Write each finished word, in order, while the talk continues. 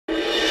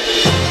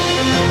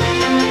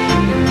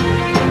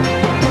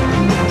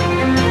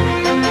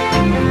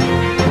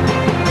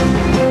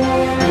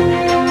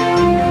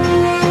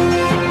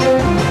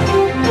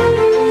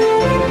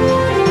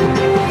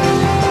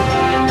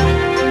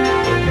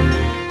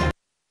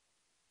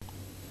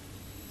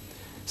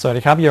สวัส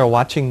ดีครับ You're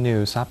watching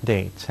News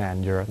Update and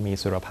you're with me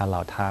สุรพันธ์ เหล่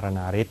าธารณ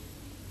าริศ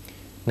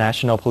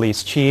National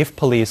Police Chief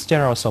Police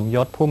General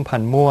Somyot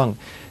Poompanmuang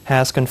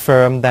has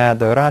confirmed that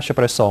the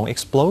Ratchaprasong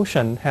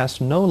explosion has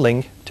no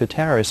link to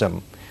terrorism.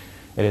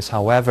 It is,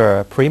 however,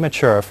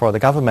 premature for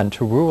the government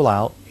to rule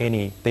out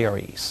any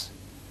theories.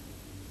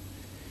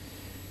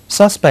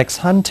 Suspects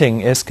hunting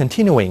is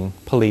continuing,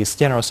 Police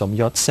General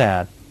Somyot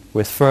said,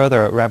 with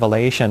further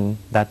revelation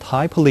that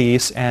Thai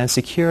police and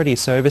security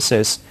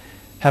services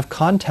have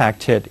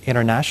contacted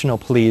International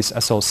Police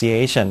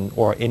Association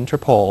or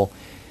Interpol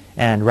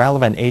and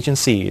relevant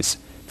agencies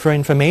for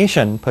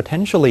information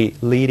potentially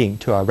leading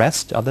to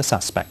arrest of the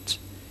suspect.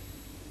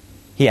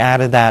 He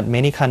added that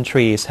many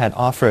countries had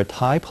offered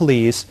Thai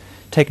police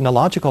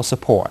technological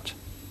support,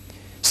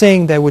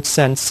 saying they would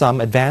send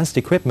some advanced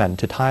equipment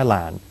to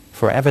Thailand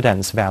for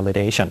evidence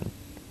validation,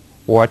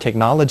 or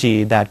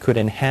technology that could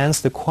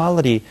enhance the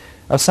quality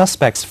of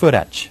suspects'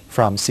 footage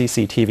from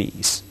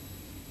CCTVs.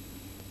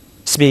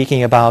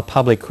 Speaking about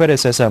public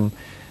criticism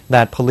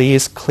that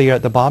police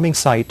cleared the bombing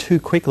site too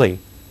quickly,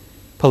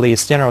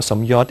 Police General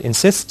Somyot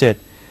insisted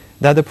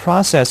that the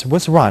process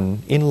was run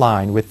in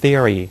line with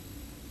theory,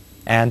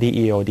 and the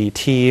EOD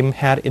team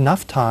had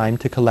enough time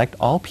to collect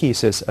all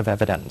pieces of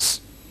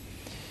evidence.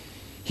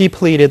 He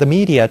pleaded the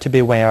media to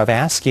beware of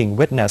asking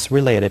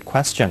witness-related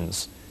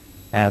questions,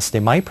 as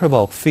they might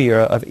provoke fear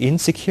of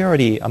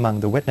insecurity among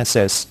the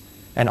witnesses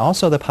and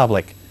also the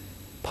public,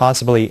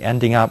 possibly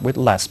ending up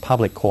with less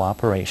public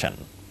cooperation.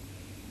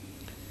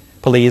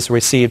 Police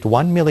received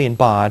 1 million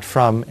baht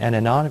from an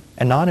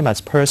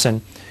anonymous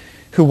person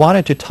who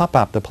wanted to top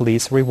up the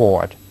police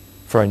reward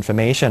for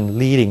information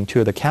leading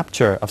to the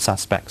capture of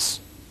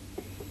suspects.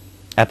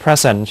 At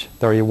present,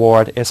 the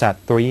reward is at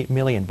 3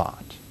 million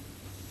baht.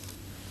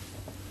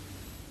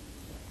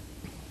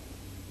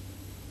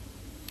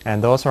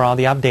 And those are all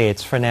the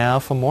updates for now.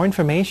 For more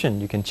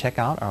information, you can check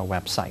out our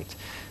website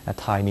at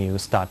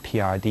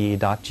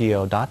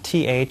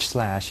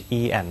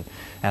thainews.prd.go.th/en,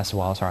 as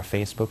well as our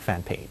Facebook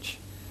fan page.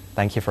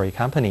 Thank you for your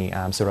company.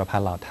 I'm สุรพัน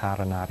ธ์ เหล่าธาร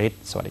ณาริศ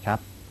สวัสดีครั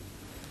บ